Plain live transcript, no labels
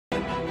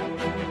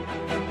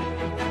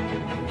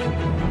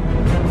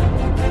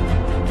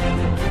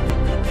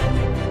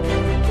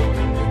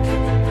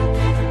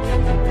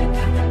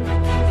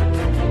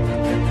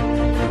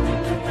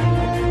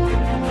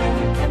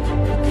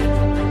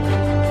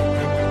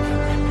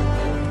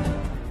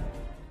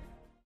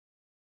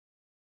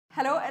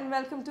and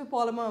welcome to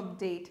Polymer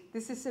Update.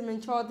 This is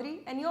Simran Choudhary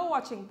and you're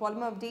watching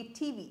Polymer Update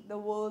TV, the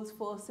world's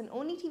first and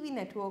only TV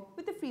network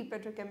with a free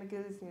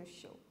petrochemicals news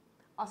show.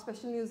 Our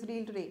special news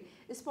reel today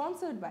is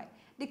sponsored by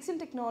Dixon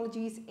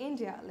Technologies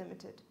India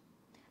Limited.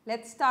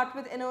 Let's start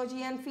with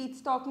energy and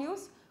feedstock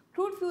news.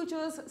 Crude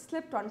futures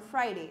slipped on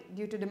Friday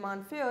due to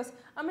demand fears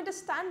amid a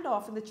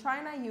standoff in the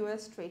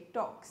China-US trade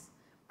talks.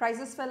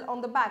 Prices fell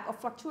on the back of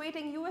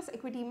fluctuating US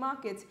equity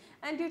markets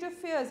and due to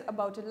fears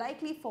about a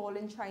likely fall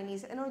in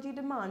Chinese energy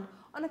demand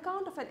on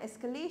account of an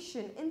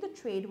escalation in the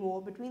trade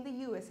war between the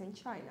US and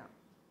China.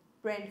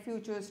 Brent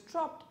futures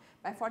dropped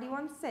by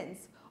 41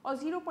 cents or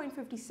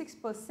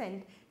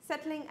 0.56%,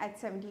 settling at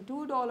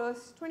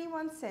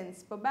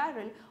 $72.21 per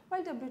barrel,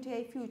 while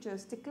WTI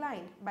futures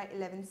declined by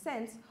 11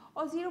 cents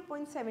or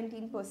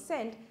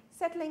 0.17%,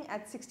 settling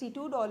at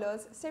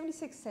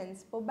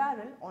 $62.76 per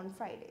barrel on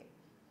Friday.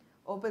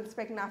 Open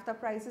spec naphtha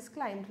prices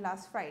climbed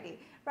last Friday,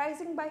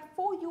 rising by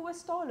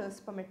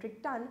 $4 per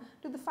metric ton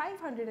to the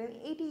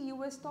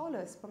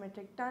 $580 per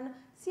metric ton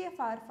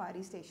CFR Far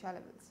East Asia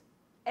levels.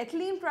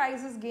 Ethylene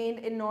prices gained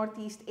in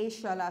Northeast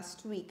Asia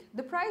last week.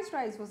 The price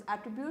rise was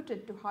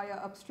attributed to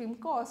higher upstream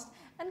costs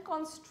and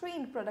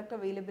constrained product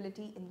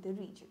availability in the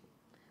region.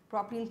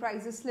 Propylene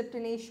prices slipped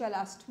in Asia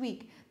last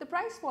week. The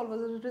price fall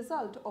was a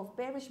result of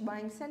bearish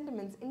buying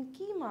sentiments in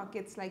key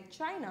markets like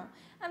China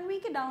and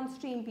weaker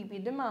downstream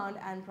PP demand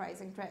and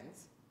pricing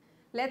trends.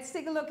 Let's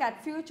take a look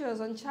at futures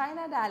on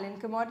China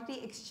Dalian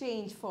Commodity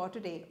Exchange for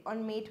today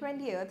on May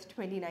 20th,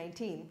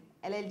 2019.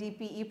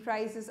 LLDPE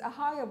prices are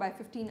higher by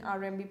 15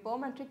 RMB per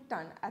metric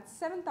ton at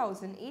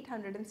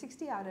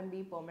 7,860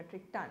 RMB per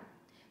metric ton.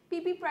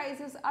 PP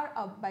prices are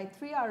up by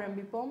 3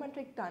 RMB per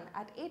metric ton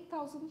at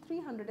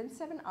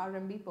 8,307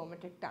 RMB per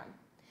metric ton.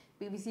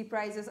 PVC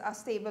prices are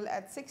stable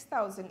at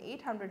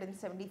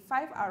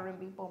 6,875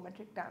 RMB per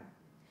metric ton.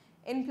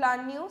 In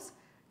plant news,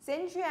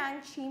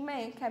 Zhenjiang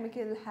Qimei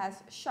Chemical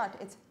has shut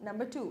its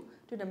number 2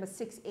 to number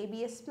 6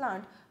 ABS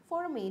plant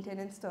for a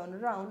maintenance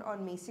turnaround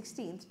on May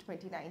 16,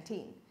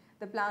 2019.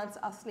 The plants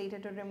are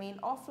slated to remain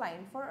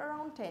offline for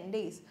around 10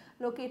 days.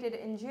 Located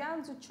in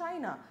Jiangsu,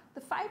 China,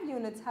 the 5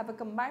 units have a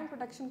combined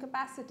production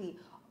capacity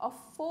of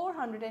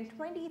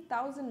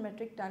 420,000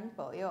 metric ton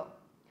per year.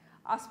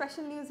 Our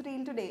special news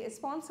reel today is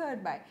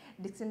sponsored by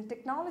Dixon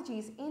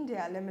Technologies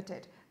India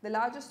Limited, the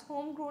largest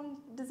homegrown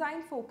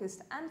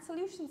design-focused and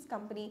solutions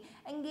company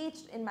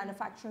engaged in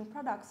manufacturing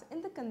products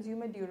in the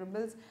consumer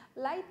durables,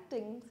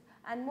 lighting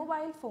and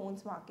mobile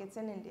phones markets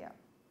in India.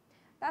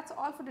 That's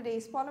all for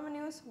today's Polymer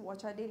News.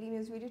 Watch our daily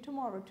news video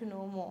tomorrow to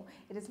know more.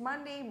 It is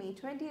Monday, May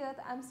 20th.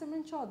 I'm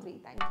Simran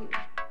Choudhary. Thank you.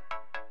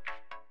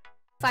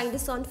 Find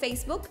us on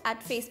Facebook at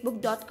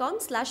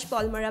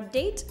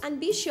facebook.com/polymerupdate and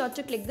be sure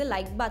to click the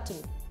like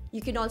button.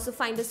 You can also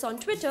find us on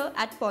Twitter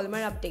at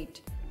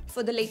Polymerupdate.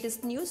 For the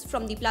latest news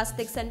from the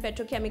plastics and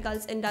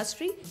petrochemicals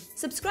industry,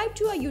 subscribe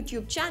to our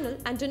YouTube channel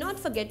and do not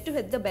forget to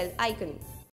hit the bell icon.